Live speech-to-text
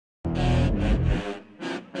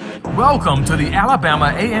Welcome to the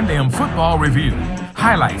Alabama A&M Football Review.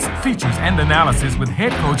 Highlights, features, and analysis with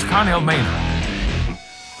head coach Connell Maynor.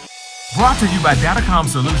 Brought to you by Datacom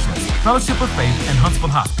Solutions, Fellowship of Faith, and Huntsville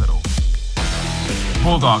Hospital.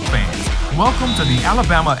 Bulldog fans, welcome to the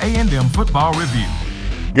Alabama A&M Football Review.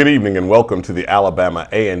 Good evening and welcome to the Alabama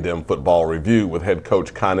A&M Football Review with head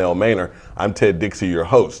coach Connell Maynor. I'm Ted Dixie, your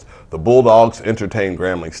host. The Bulldogs entertained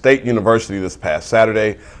Grambling State University this past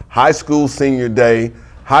Saturday. High school senior day,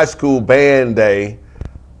 high school band day,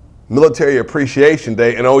 military appreciation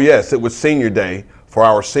day, and oh yes, it was senior day for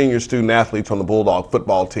our senior student athletes on the Bulldog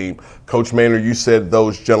football team. Coach Maynor, you said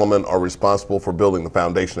those gentlemen are responsible for building the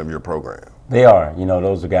foundation of your program. They are. You know,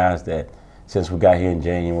 those are guys that since we got here in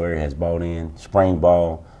January has bought in spring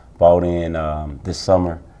ball, bought in this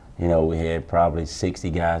summer. You know, we had probably 60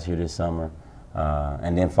 guys here this summer,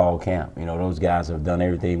 and then fall camp. You know, those guys have done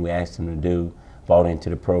everything we asked them to do, bought into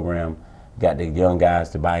the program, got the young guys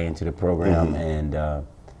to buy into the program,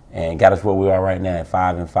 and got us where we are right now at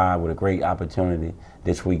 5-5 with a great opportunity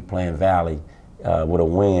this week playing Valley with a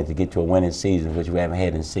win to get to a winning season, which we haven't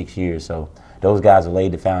had in 6 years. So those guys have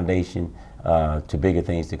laid the foundation to bigger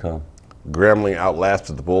things to come. Grambling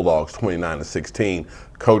outlasted the Bulldogs 29-16.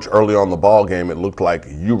 Coach, early on the ball game, it looked like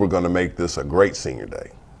you were going to make this a great senior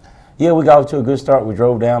day. Yeah, we got off to a good start. We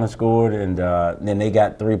drove down and scored, and then they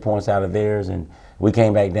got 3 points out of theirs, and we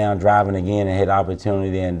came back down driving again and had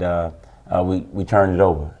opportunity, and we turned it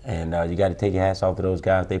over. And you got to take your hats off to those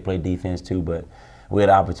guys. They played defense too, but we had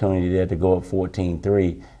an opportunity there to go up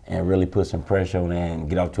 14-3 and really put some pressure on there and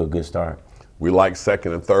get off to a good start. We like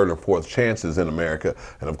second and third and fourth chances in America.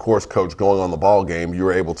 And of course, Coach, going on the ball game, you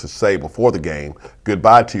were able to say before the game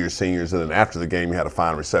goodbye to your seniors, and then after the game, you had a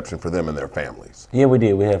final reception for them and their families. Yeah, we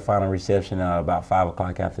did. We had a final reception about 5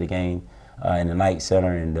 o'clock after the game in the Knight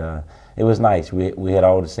Center, and it was nice. We had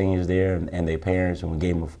all the seniors there and their parents, and we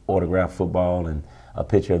gave them autographed football and a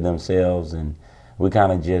picture of themselves, and we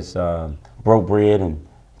kind of just broke bread and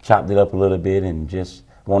chopped it up a little bit and just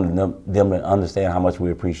wanted them to understand how much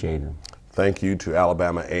we appreciate them. Thank you to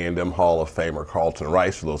Alabama A&M Hall of Famer Carlton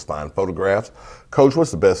Rice for those fine photographs. Coach,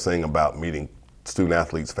 what's the best thing about meeting student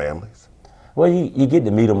athletes' families? Well, you get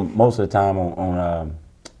to meet them most of the time on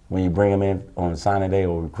when you bring them in on signing day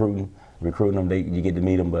or recruiting them. You get to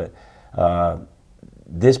meet them, but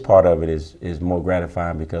this part of it is more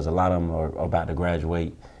gratifying because a lot of them are about to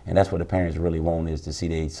graduate, and that's what the parents really want, is to see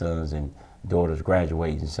their sons and daughters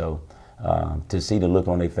graduate. And so to see the look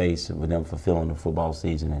on their face with them fulfilling the football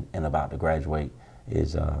season and about to graduate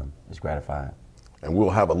is gratifying. And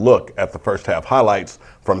we'll have a look at the first half highlights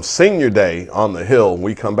from Senior Day on the Hill when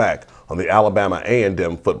we come back on the Alabama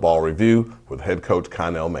A&M Football Review with head coach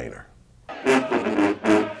Connell Maynor.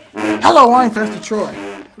 Hello, I'm Pastor Troy.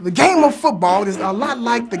 The game of football is a lot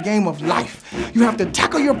like the game of life. You have to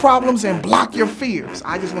tackle your problems and block your fears.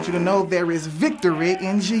 I just want you to know there is victory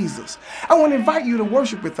in Jesus. I want to invite you to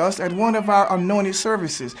worship with us at one of our anointed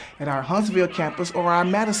services at our Huntsville campus or our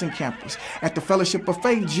Madison campus. At the Fellowship of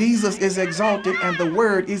Faith, Jesus is exalted and the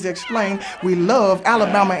word is explained. We love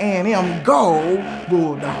Alabama A&M. Go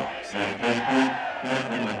Bulldogs!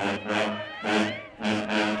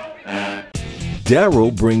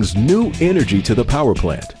 Darryl brings new energy to the power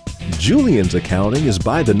plant. Julian's accounting is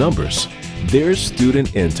by the numbers. They're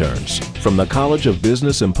student interns from the College of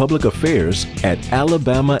Business and Public Affairs at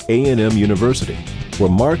Alabama A&M University, where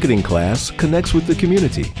marketing class connects with the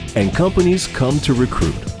community and companies come to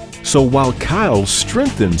recruit. So while Kyle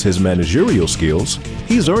strengthens his managerial skills,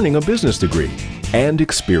 he's earning a business degree and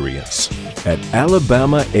experience at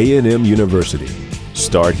Alabama A&M University.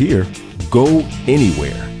 Start here, go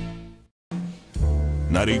anywhere.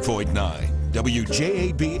 90.9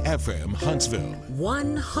 WJAB FM Huntsville.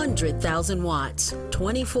 100,000 watts,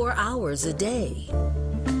 24 hours a day.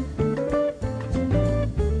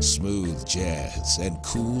 Smooth jazz and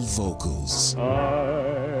cool vocals.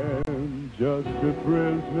 I'm just a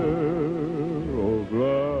prisoner of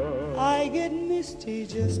love. I get misty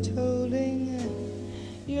just holding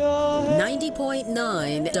your hand.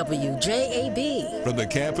 90.9 WJAB. From the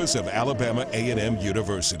campus of Alabama A&M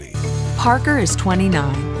University. Parker is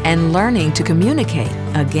 29 and learning to communicate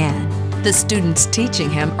again. The students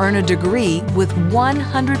teaching him earn a degree with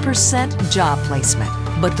 100% job placement.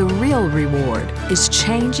 But the real reward is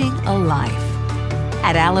changing a life.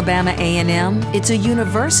 At Alabama A&M, it's a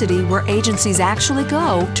university where agencies actually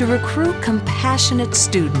go to recruit compassionate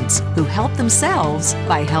students who help themselves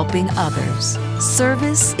by helping others.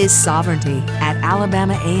 Service is sovereignty at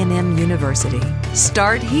Alabama A&M University.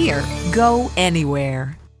 Start here, go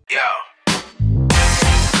anywhere. Yo.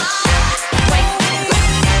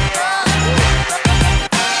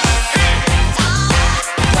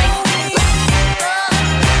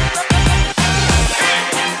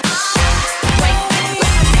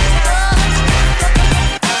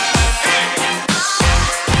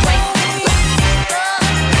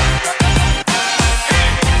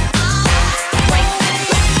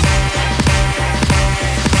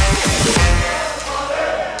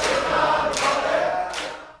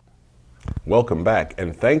 Welcome back,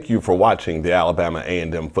 and thank you for watching the Alabama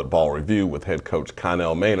A&M Football Review with head coach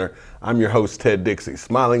Connell Maynor. I'm your host, Ted Dixie,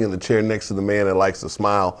 smiling in the chair next to the man that likes to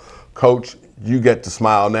smile. Coach, you get to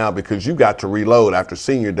smile now because you got to reload after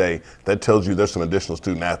senior day. That tells you there's some additional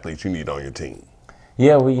student athletes you need on your team.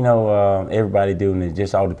 Yeah, well, you know, everybody do, and it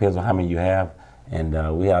just all depends on how many you have. And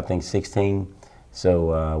we have, I think, 16.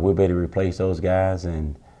 So we'll be able to replace those guys,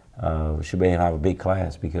 and we should be able to have a big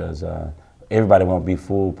class because everybody won't be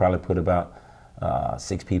full. Probably put about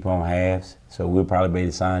 6 people on halves. So we'll probably be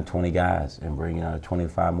able to sign 20 guys and bring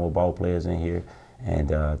 25 more ball players in here and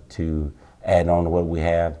to add on to what we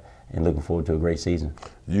have, and looking forward to a great season.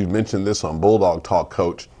 You mentioned this on Bulldog Talk,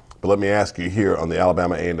 Coach, but let me ask you here on the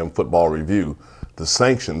Alabama A&M Football Review, the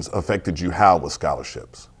sanctions affected you how with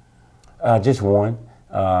scholarships? Just one.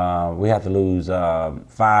 We have to lose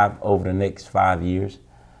 5 over the next 5 years.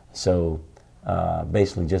 So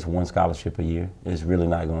basically just one scholarship a year. It's really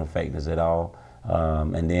not going to affect us at all.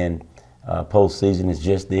 And then postseason is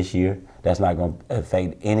just this year. That's not going to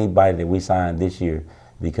affect anybody that we sign this year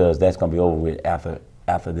because that's going to be over with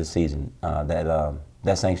after this season. That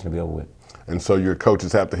sanction will be over with. And so your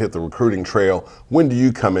coaches have to hit the recruiting trail. When do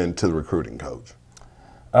you come into the recruiting, Coach?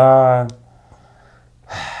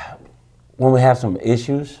 When we have some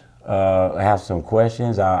issues, have some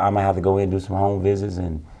questions, I might have to go in and do some home visits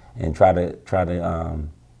and try to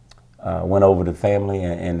win over the family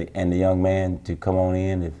and the young man to come on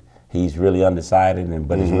in if he's really undecided,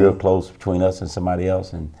 but it's real close between us and somebody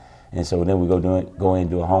else, and so then we go in and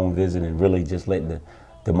do a home visit and really just let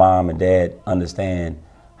the mom and dad understand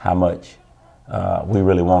how much we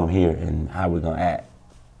really want them here and how we're going to act.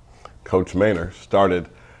 Coach Maynor started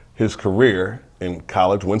his career in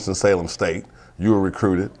college, Winston-Salem State. You were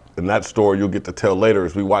recruited. And that story you'll get to tell later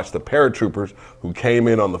as we watch the paratroopers who came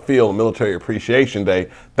in on the field on Military Appreciation Day.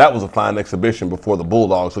 That was a fine exhibition before the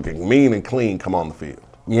Bulldogs, looking mean and clean, come on the field.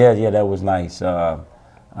 Yeah, that was nice. To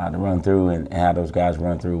run through and have those guys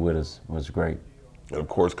run through with us was great. And of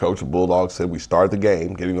course, Coach, the Bulldogs said we started the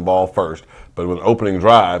game, getting the ball first, but with an opening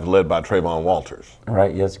drive led by Trayvon Walters.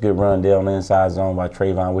 Right, yeah, it's a good run down the inside zone by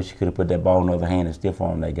Trayvon. Wish he could have put that ball in the other hand and stiff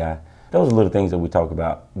arm that guy. Those are little things that we talk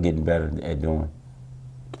about getting better at doing.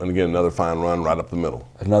 And again, another fine run right up the middle.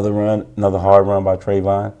 Another run, another hard run by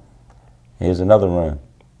Trayvon. Here's another run.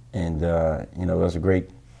 And, that's a great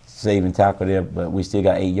saving tackle there, but we still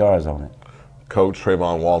got 8 yards on it. Coach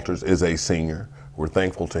Trayvon Walters is a senior. We're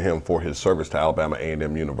thankful to him for his service to Alabama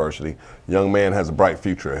A&M University. Young man has a bright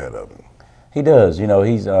future ahead of him. He does.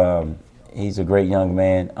 He's a great young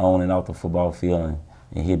man on and off the football field,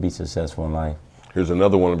 and he'll be successful in life. Here's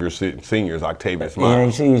another one of your seniors, Octavius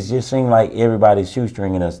Miles. Yeah, it just seemed like everybody's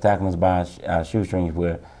shoestringing us, tackling us by our shoestrings,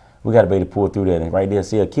 where we got to be able to pull through that. And right there,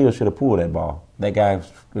 see, Akil should have pulled that ball. That guy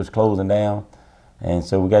was closing down, and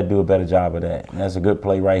so we got to do a better job of that. And that's a good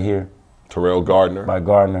play right here. Terrell Gardner. By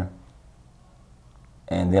Gardner.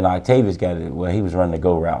 And then Octavius got it. Well, he was running the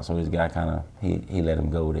go route, so his guy he let him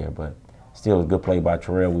go there. But still a good play by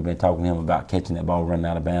Terrell. We've been talking to him about catching that ball running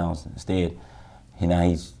out of bounds. Instead,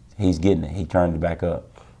 he's getting it. He turned it back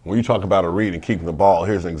up. When you talk about a read and keeping the ball,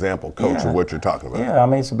 here's an example, Coach, of what you're talking about. Yeah, I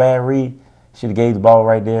mean, it's a bad read. Should have gave the ball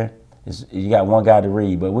right there. You got one guy to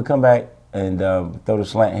read. But we come back and throw the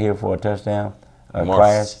slant here for a touchdown.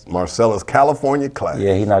 Class. Marcellus, California class.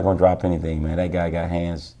 Yeah, he's not going to drop anything, man. That guy got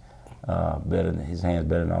hands his hands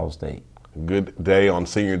better than All-State. Good day on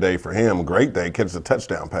senior day for him. A great day, catch a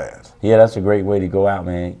touchdown pass. Yeah, that's a great way to go out,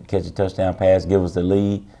 man. Catch a touchdown pass, give us the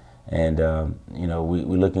lead. And,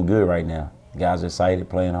 we're looking good right now. Guys are excited,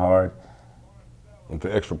 playing hard. With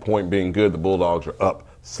the extra point being good, the Bulldogs are up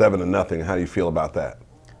 7-0. How do you feel about that?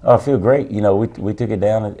 Oh, I feel great. We took it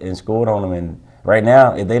down and scored on them. And right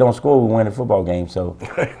now, if they don't score, we win the football game. So,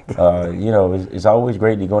 it's always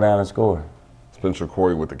great to go down and score. Spencer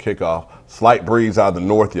Corey with the kickoff. Slight breeze out of the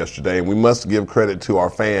north yesterday, and we must give credit to our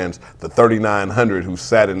fans, the 3,900 who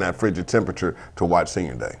sat in that frigid temperature to watch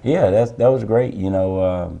Senior Day. Yeah, that was great.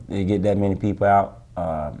 They get that many people out,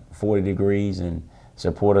 40 degrees, and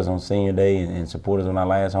support us on Senior Day and support us on our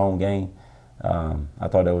last home game. I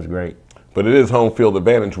thought that was great. But it is home field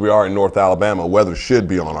advantage. We are in North Alabama. Weather should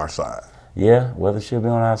be on our side. Yeah, weather should be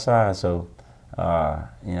on our side. So,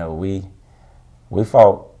 we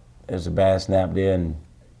fought. There's a bad snap there, and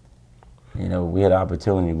we had an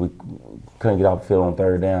opportunity. We couldn't get off the field on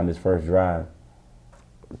third down this first drive.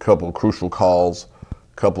 A couple of crucial calls,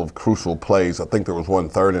 a couple of crucial plays. I think there was one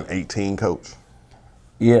 3rd and 18, Coach.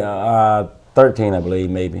 Yeah, 13, I believe,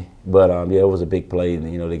 maybe. But it was a big play.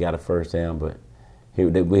 They got a first down, but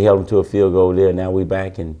we held them to a field goal there. Now we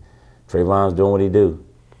back, and Trayvon's doing what he do.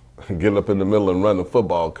 Getting up in the middle and running the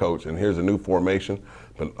football, Coach. And here's a new formation.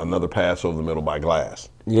 but another pass over the middle by Glass.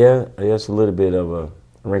 Yeah, that's a little bit of a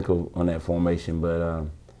wrinkle on that formation, but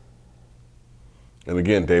and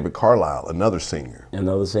again, David Carlisle, another senior.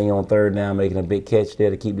 Another senior on third down, making a big catch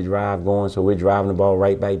there to keep the drive going. So we're driving the ball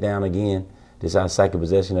right back down again. This is our second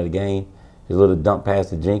possession of the game. His little dump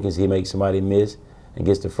pass to Jenkins, he makes somebody miss and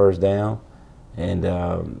gets the first down. And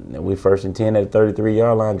we 1st and 10 at the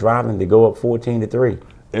 33-yard line, driving to go up 14-3.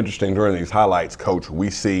 Interesting, during these highlights, Coach,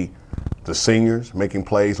 we see the seniors making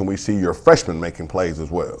plays and we see your freshmen making plays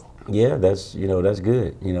as well. Yeah, that's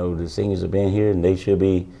good. The seniors have been here and they should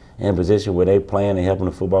be in a position where they're playing and helping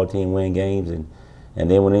the football team win games. And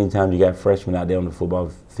then anytime you got freshmen out there on the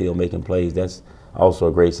football field making plays, that's also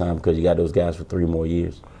a great sign because you got those guys for 3 more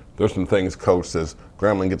years. There's some things Coach says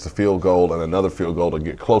Grambling gets a field goal and another field goal to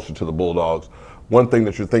get closer to the Bulldogs. One thing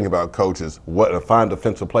that you're thinking about, Coach, is what a fine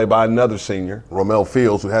defensive play by another senior, Romel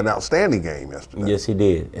Fields, who had an outstanding game yesterday. Yes, he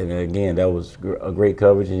did. And again, that was a great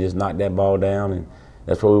coverage and just knocked that ball down, and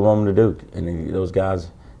that's what we want them to do. And then those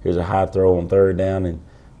guys, here's a high throw on third down, and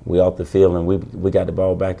we off the field, and we got the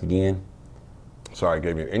ball back again. Sorry, I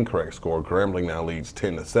gave you an incorrect score. Grambling now leads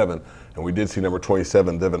 10-7, and we did see number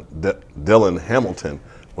 27, Dylan Hamilton,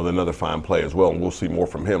 with another fine play as well, and we'll see more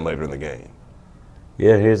from him later in the game.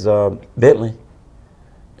 Yeah, here's Bentley,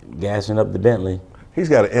 gassing up the Bentley. He's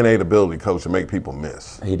got an innate ability, Coach, to make people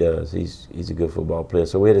miss. He does. He's a good football player.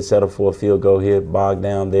 So we had to settle for a field goal here, bogged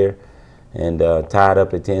down there, and tied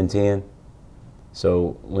up at 10-10.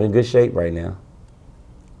 So we're in good shape right now.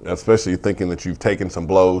 Especially thinking that you've taken some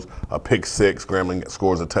blows, a pick six, Grambling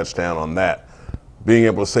scores a touchdown on that. Being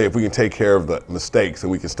able to say if we can take care of the mistakes,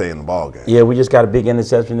 then we can stay in the ball game. Yeah, we just got a big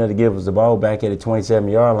interception there to give us the ball back at the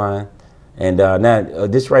 27-yard line. And now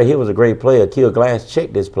this right here was a great play. Akil Glass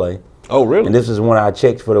checked this play. Oh, really? And this is one I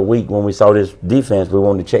checked for the week when we saw this defense. We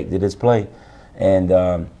wanted to check to this play.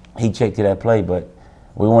 And he checked to that play, but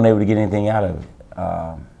we weren't able to get anything out of it.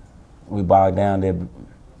 We bogged down there,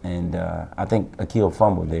 and I think Akil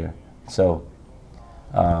fumbled there. So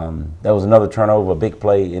that was another turnover, a big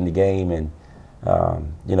play in the game. And,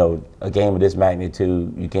 a game of this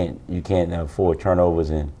magnitude, you can't afford turnovers.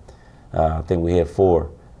 And I think we had 4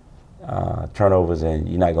 turnovers, and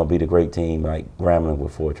you're not going to beat a great team like Grambling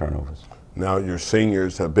with 4 turnovers. Now your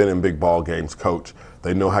seniors have been in big ball games, Coach.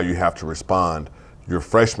 They know how you have to respond. Your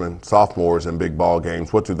freshmen, sophomores in big ball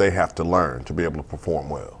games, what do they have to learn to be able to perform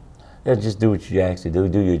well? Yeah, just do what you actually do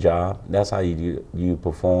your job. That's how you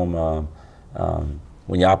perform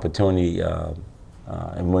when your opportunity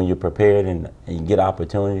and when you're prepared and you get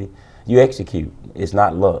opportunity, you execute. It's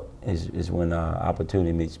not luck. It's when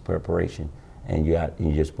opportunity meets preparation. And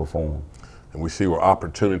you just perform. And we see where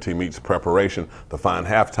opportunity meets preparation, the fine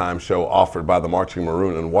halftime show offered by the Marching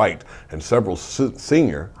Maroon and White, and several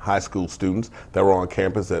senior high school students that were on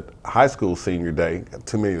campus at high school senior day,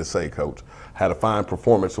 too many to say, Coach, had a fine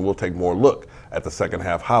performance, and we'll take more look at the second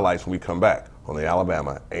half highlights when we come back on the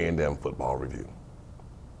Alabama A&M Football Review.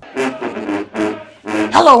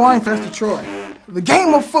 Hello, I'm Pastor Troy. The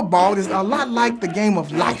game of football is a lot like the game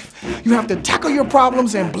of life. You have to tackle your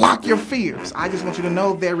problems and block your fears. I just want you to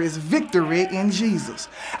know there is victory in Jesus.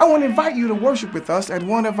 I want to invite you to worship with us at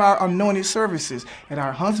one of our anointed services at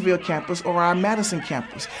our Huntsville campus or our Madison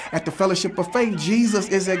campus. At the Fellowship of Faith, Jesus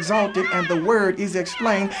is exalted and the word is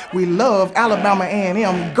explained. We love Alabama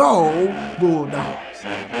A&M. Go Bulldogs!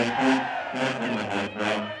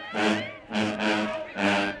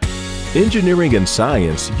 Engineering and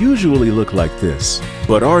science usually look like this,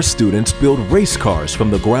 but our students build race cars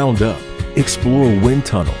from the ground up, explore wind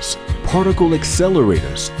tunnels, particle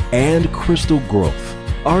accelerators, and crystal growth.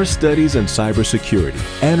 Our studies in cybersecurity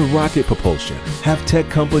and rocket propulsion have tech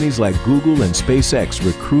companies like Google and SpaceX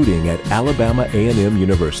recruiting at Alabama A&M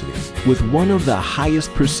University, with one of the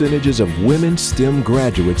highest percentages of women STEM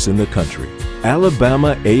graduates in the country.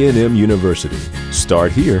 Alabama A&M University.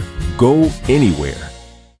 Start here, go anywhere.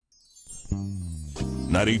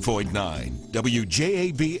 90.9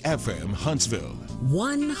 WJAB FM Huntsville.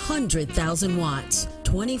 100,000 watts,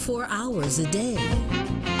 24 hours a day.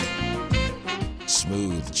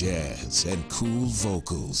 Smooth jazz and cool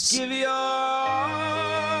vocals. Give your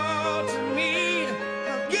all to me.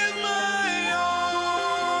 I'll give my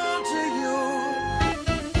all to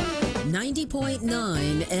you.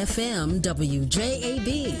 90.9 FM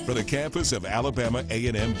WJAB. For the campus of Alabama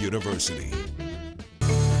A&M University.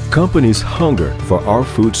 Companies hunger for our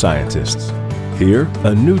food scientists. Here,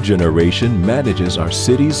 a new generation manages our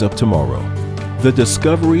cities of tomorrow. The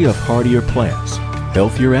discovery of hardier plants,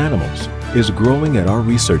 healthier animals, is growing at our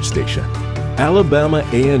research station, Alabama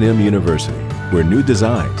A&M University, where new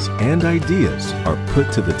designs and ideas are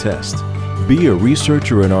put to the test. Be a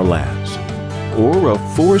researcher in our labs. or a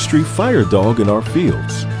forestry fire dog in our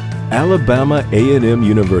fields. Alabama A&M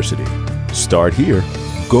University. Start here,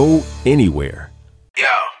 go anywhere.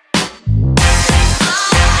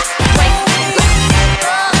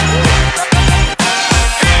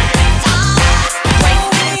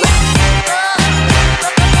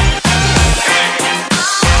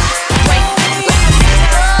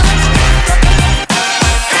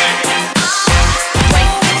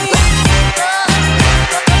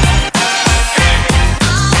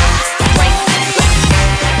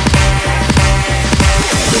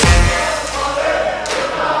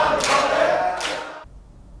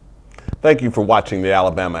 Thank you for watching the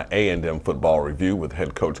Alabama A&M Football Review with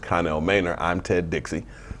head coach Connell Maynor. I'm Ted Dixie.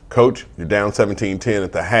 Coach, you're down 17-10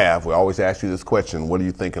 at the half. We always ask you this question. What are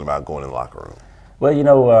you thinking about going in the locker room? Well, you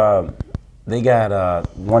know, they got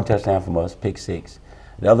one touchdown from us, pick 6.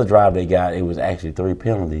 The other drive they got, it was actually 3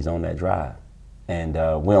 penalties on that drive. And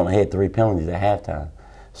we only had 3 penalties at halftime.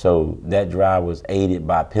 So that drive was aided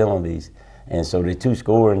by penalties. And so the 2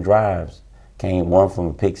 scoring drives came, one from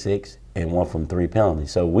a pick 6 and one from 3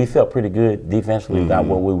 penalties. So we felt pretty good defensively about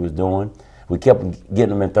what we was doing. We kept getting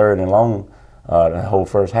them in 3rd and long the whole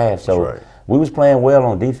first half. So we was playing well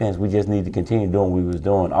on defense. We just needed to continue doing what we was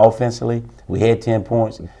doing. Offensively, we had 10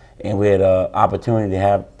 points, and we had an opportunity to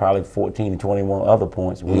have probably 14 to 21 other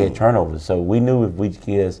points. We had turnovers. So we knew if we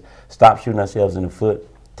just stop shooting ourselves in the foot,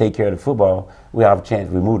 take care of the football, we have a chance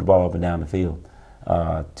to move the ball up and down the field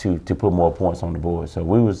to put more points on the board. So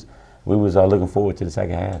we was looking forward to the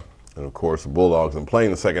second half. And of course, the Bulldogs in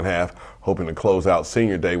playing the second half, hoping to close out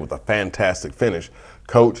senior day with a fantastic finish.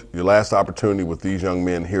 Coach, your last opportunity with these young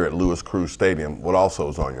men here at Lewis Cruz Stadium, what also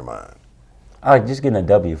is on your mind? Just getting a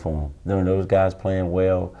W for them. Those guys playing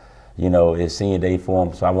well, you know, it's senior day for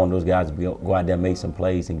them. So I want those guys to go out there and make some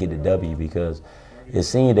plays and get the W because it's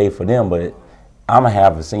senior day for them, but I'm going to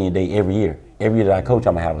have a senior day every year. Every year that I coach,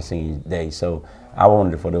 I'm going to have a senior day. So I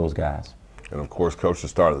wanted it for those guys. And of course, Coach, the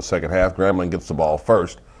start of the second half, Grambling gets the ball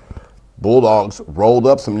first. Bulldogs rolled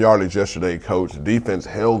up some yardage yesterday, Coach. Defense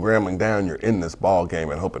held Grambling down. You're in this ball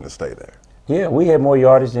game and hoping to stay there. Yeah, we had more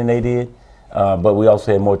yardage than they did, but we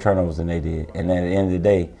also had more turnovers than they did. And at the end of the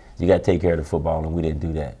day, you got to take care of the football, and we didn't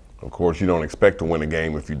do that. Of course, you don't expect to win a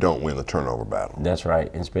game if you don't win the turnover battle. That's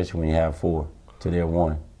right, especially when you have 4 to their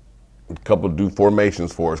 1. A couple of do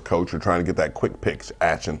formations for us, Coach. We're trying to get that quick pitch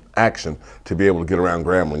action to be able to get around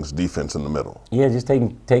Grambling's defense in the middle. Yeah, just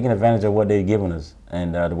taking advantage of what they're giving us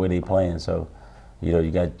and the way they're playing. So, you know,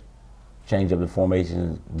 you got to change up the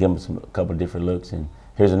formations, give them a couple of different looks. And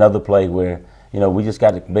here's another play where, you know, we just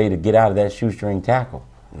got to be able to get out of that shoestring tackle.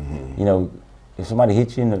 You know, if somebody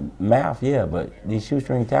hits you in the mouth, yeah, but these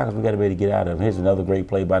shoestring tackles, we got to be able to get out of them. Here's another great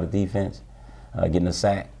play by the defense, getting a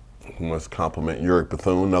sack. We must compliment Uric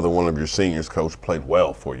Bethune, another one of your seniors, Coach, played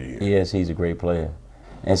well for you here. Yes, he's a great player.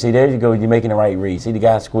 And see, there you go, you're making the right read. See the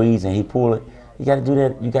guy squeeze and he pull it. You got to do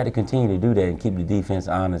that. You got to continue to do that and keep the defense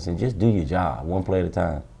honest and just do your job, one play at a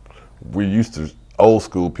time. We're used to old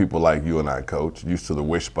school people like you and I, Coach, used to the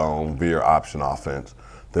wishbone, veer option offense.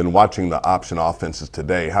 Then watching the option offenses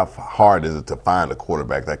today, how hard is it to find a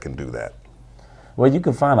quarterback that can do that? Well, you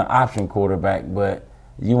can find an option quarterback, but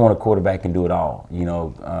you want a quarterback that can do it all. You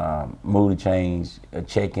know, move the chains,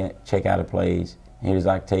 check out of plays. Here's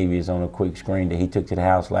Octavius on a quick screen that he took to the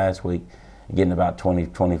house last week, getting about 20,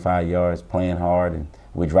 25 yards, playing hard, and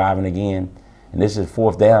we're driving again. And this is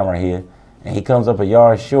 4th down right here, and he comes up a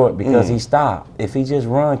yard short because he stopped. If he just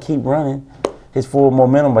keep running, his full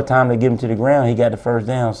momentum, by the time they get him to the ground, he got the 1st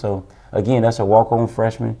down. So, again, that's a walk-on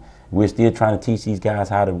freshman. We're still trying to teach these guys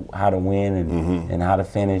how to win and how to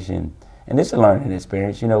finish. And this is a learning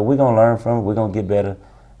experience. You know, we're going to learn from it. We're going to get better.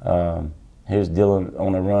 Here's Dylan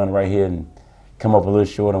on the run right here and come up a little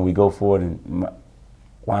short, and we go for it and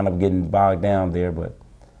wind up getting bogged down there. But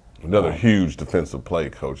another huge defensive play,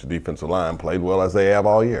 Coach. The defensive line played well as they have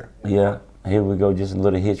all year. Yeah, here we go, just a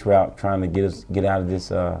little hitch route trying to get out of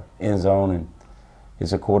this end zone, and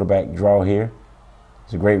it's a quarterback draw here.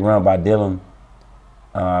 It's a great run by Dylan.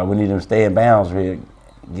 We need him to stay in bounds here.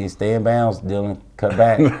 Just stay in bounds, Dylan. Cut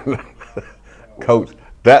back. Coach,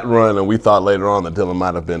 that run, and we thought later on that Dylan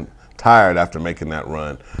might have been tired after making that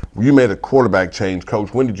run. You made a quarterback change,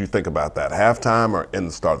 Coach. When did you think about that? Halftime or in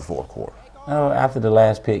the start of the 4th quarter? Oh, after the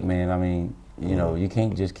last pick, man. I mean, you know, you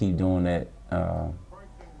can't just keep doing that.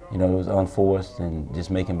 You know, it was unforced and just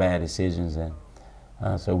making bad decisions, and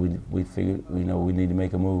so we figured, you know, we need to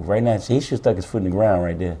make a move. Right now, he should have stuck his foot in the ground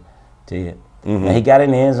right there, Ted. And he got in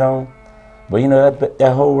the end zone. But, you know,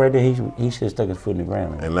 that hole right there, he should have stuck his foot in the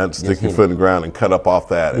ground. And let's stick your foot in the ground and cut up off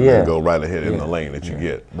that and then go right ahead in the lane that you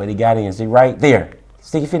get. But he got in. See, right there.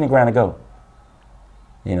 Stick your foot in the ground and go.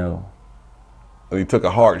 You know. He took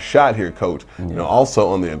a hard shot here, Coach. You know, also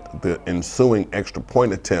on the ensuing extra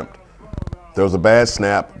point attempt, there was a bad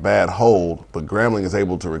snap, bad hold, but Grambling is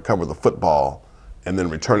able to recover the football and then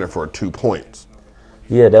return it for 2 points.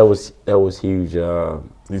 Yeah, that was huge.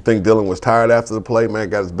 You think Dylan was tired after the play, man?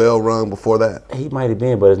 Got his bell rung before that? He might have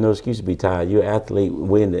been, but there's no excuse to be tired. You're an athlete.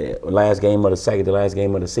 Win the last game of the last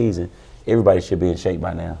game of the season. Everybody should be in shape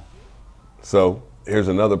by now. So here's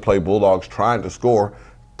another play. Bulldogs trying to score.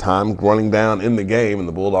 Time running down in the game, and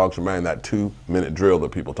the Bulldogs are running that 2-minute drill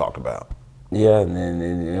that people talk about. Yeah,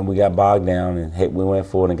 and we got bogged down, and we went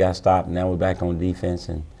forward and got stopped. And now we're back on defense,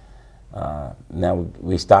 and now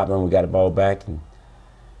we stopped and we got the ball back. And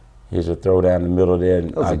here's a throw down the middle there.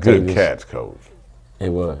 That was a good catch, Coach. It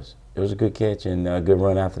was. It was a good catch and a good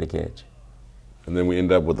run after the catch. And then we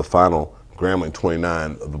end up with the final, Grambling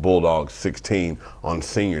 29, the Bulldogs 16 on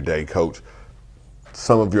Senior Day, Coach.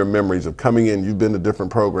 Some of your memories of coming in, you've been to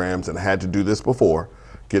different programs and had to do this before,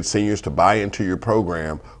 get seniors to buy into your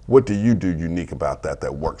program. What do you do unique about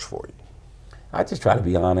that works for you? I just try to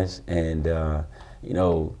be honest and,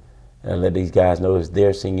 let these guys know it's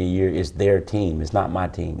their senior year, it's their team, it's not my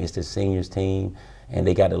team, it's the seniors' team, and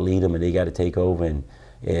they got to lead them and they got to take over. And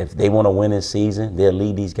if they want to win this season, they'll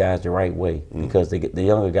lead these guys the right way because the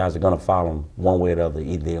younger guys are going to follow them one way or the other.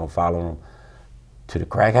 Either they're going to follow them to the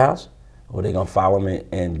crack house, or they're going to follow them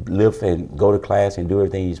and live and go to class and do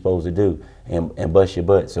everything you're supposed to do and bust your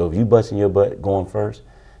butt. So if you busting your butt going first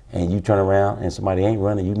and you turn around and somebody ain't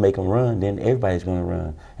running, you make them run, then everybody's going to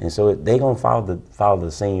run. And so they're going to follow the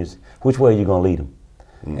seniors. Which way are you going to lead them?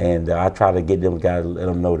 And I try to get them guys, let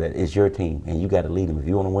them know that it's your team and you got to lead them. If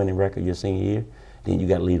you want to win a record your senior year, then you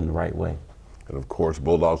got to lead them the right way. And of course,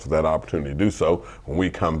 Bulldogs with that opportunity to do so. When we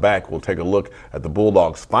come back, we'll take a look at the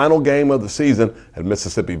Bulldogs' final game of the season at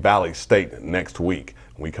Mississippi Valley State next week.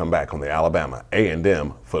 When we come back on the Alabama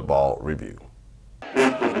A&M Football Review.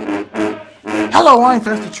 Hello, I'm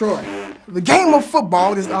Pastor Troy. The game of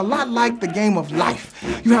football is a lot like the game of life.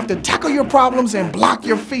 You have to tackle your problems and block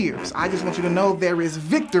your fears. I just want you to know there is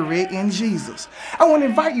victory in Jesus. I want to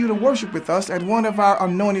invite you to worship with us at one of our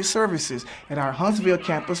anointed services at our Huntsville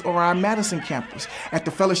campus or our Madison campus. At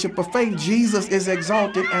the Fellowship of Faith, Jesus is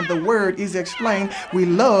exalted and the word is explained. We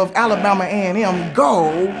love Alabama A&M.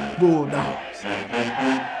 Go Bulldogs!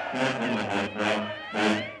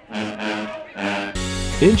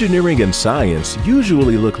 Engineering and science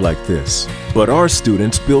usually look like this, but our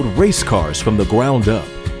students build race cars from the ground up,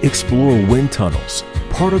 explore wind tunnels,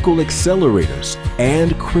 particle accelerators,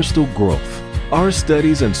 and crystal growth. Our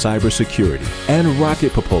studies in cybersecurity and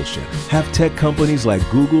rocket propulsion have tech companies like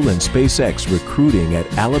Google and SpaceX recruiting at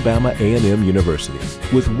Alabama A&M University,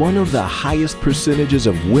 with one of the highest percentages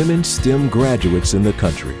of women STEM graduates in the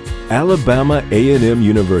country. Alabama A&M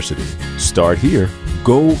University. Start here,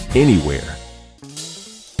 go anywhere.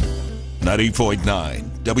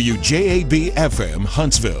 90.9 WJAB FM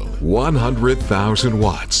Huntsville. 100,000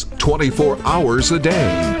 watts, 24 hours a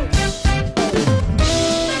day.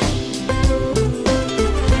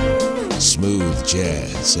 Smooth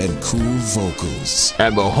jazz and cool vocals.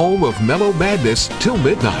 And the home of mellow madness till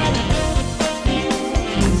midnight.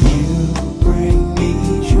 You bring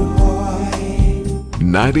me joy.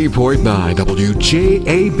 90.9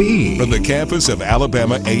 WJAB. From the campus of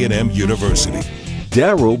Alabama A&M University.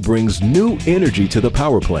 Darryl brings new energy to the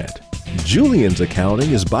power plant. Julian's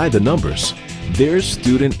accounting is by the numbers. They're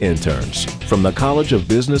student interns from the College of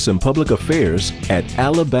Business and Public Affairs at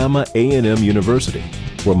Alabama A&M University,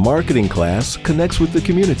 where marketing class connects with the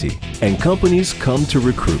community and companies come to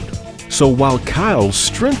recruit. So while Kyle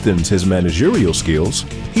strengthens his managerial skills,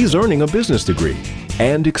 he's earning a business degree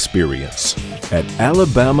and experience at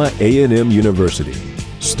Alabama A&M University.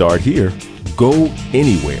 Start here, go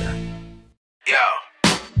anywhere.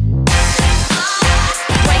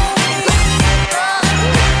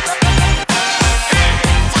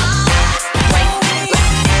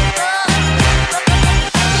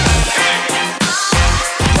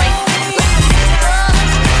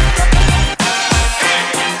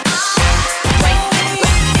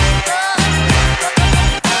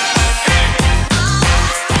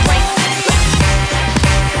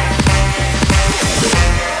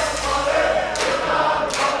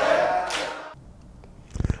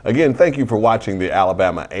 Again, thank you for watching the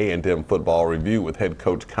Alabama A&M Football Review with head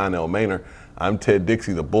coach Connell Maynor. I'm Ted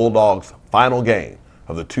Dixie. The Bulldogs' final game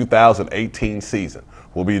of the 2018 season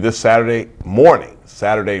will be this Saturday morning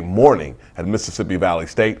at Mississippi Valley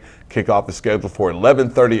State. Kickoff is scheduled for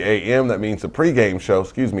 11:30 a.m. That means the pregame show,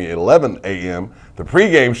 at 11 a.m. The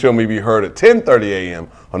pregame show may be heard at 10:30 a.m.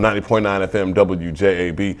 on 90.9 FM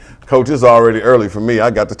WJAB. Coach, it's already early for me.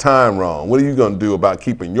 I got the time wrong. What are you going to do about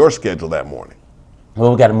keeping your schedule that morning?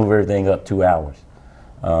 Well, we got to move everything up 2 hours.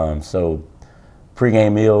 So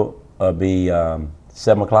pregame meal will be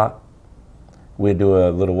 7 o'clock. We'll do a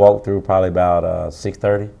little walkthrough probably about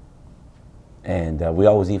 6:30. And we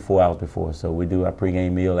always eat 4 hours before. So we do our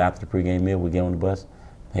pregame meal. After the pregame meal, we get on the bus,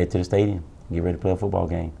 head to the stadium, get ready to play a football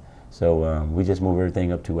game. So we just move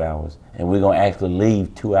everything up 2 hours. And we're going to actually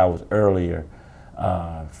leave 2 hours earlier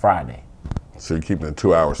Friday. So you're keeping it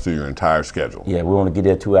 2 hours through your entire schedule? Yeah, we want to get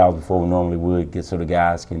there 2 hours before we normally would, get so the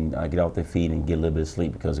guys can get off their feet and get a little bit of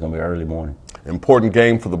sleep because it's going to be early morning. Important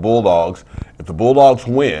game for the Bulldogs. If the Bulldogs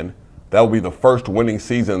win, that will be the first winning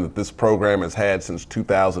season that this program has had since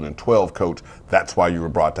 2012, Coach. That's why you were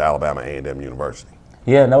brought to Alabama A&M University.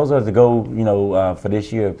 Yeah, and those are the goal, for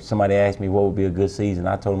this year. If somebody asked me what would be a good season,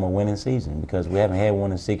 I told them a winning season because we haven't had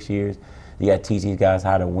one in 6 years. You got to teach these guys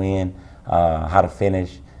how to win, how to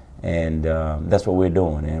finish, and that's what we're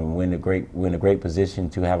doing. And we're in a great position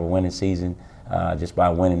to have a winning season just by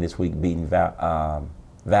winning this week, beating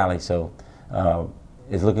Valley. So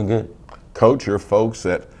it's looking good. Coach, your folks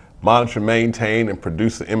at monitor, maintain, and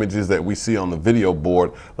produce the images that we see on the video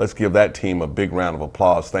board. Let's give that team a big round of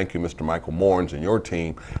applause. Thank you, Mr. Michael Morins and your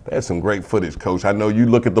team. They had some great footage, Coach. I know you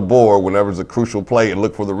look at the board whenever it's a crucial play and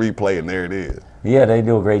look for the replay, and there it is. Yeah, they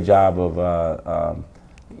do a great job of,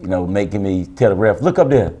 making me tell the ref, look up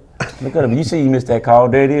there. Look at him. You see you missed that call.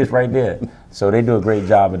 There it is right there. So they do a great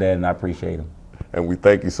job of that, and I appreciate them. And we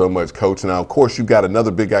thank you so much, Coach. Now, of course, you got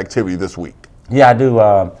another big activity this week. Yeah, I do.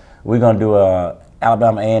 We're going to do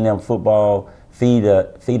Alabama A&M football, feed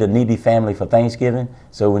a needy family for Thanksgiving.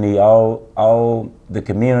 So we need all the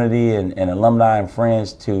community and alumni and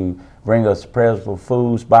friends to bring us perishable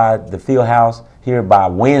foods by the field house here by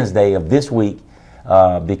Wednesday of this week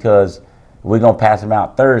because we're going to pass them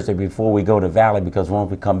out Thursday before we go to Valley because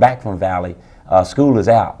once we come back from Valley, school is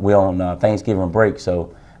out. We're on Thanksgiving break,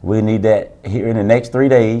 so we need that here in the next 3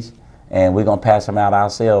 days, and we're going to pass them out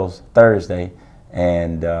ourselves Thursday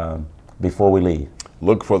and before we leave.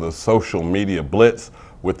 Look for the social media blitz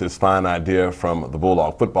with this fine idea from the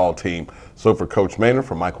Bulldog football team. So for Coach Maynor,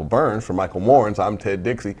 for Michael Burns, for Michael Morins, I'm Ted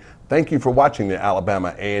Dixie. Thank you for watching the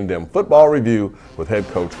Alabama A&M Football Review with head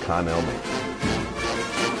coach Connell Maynor.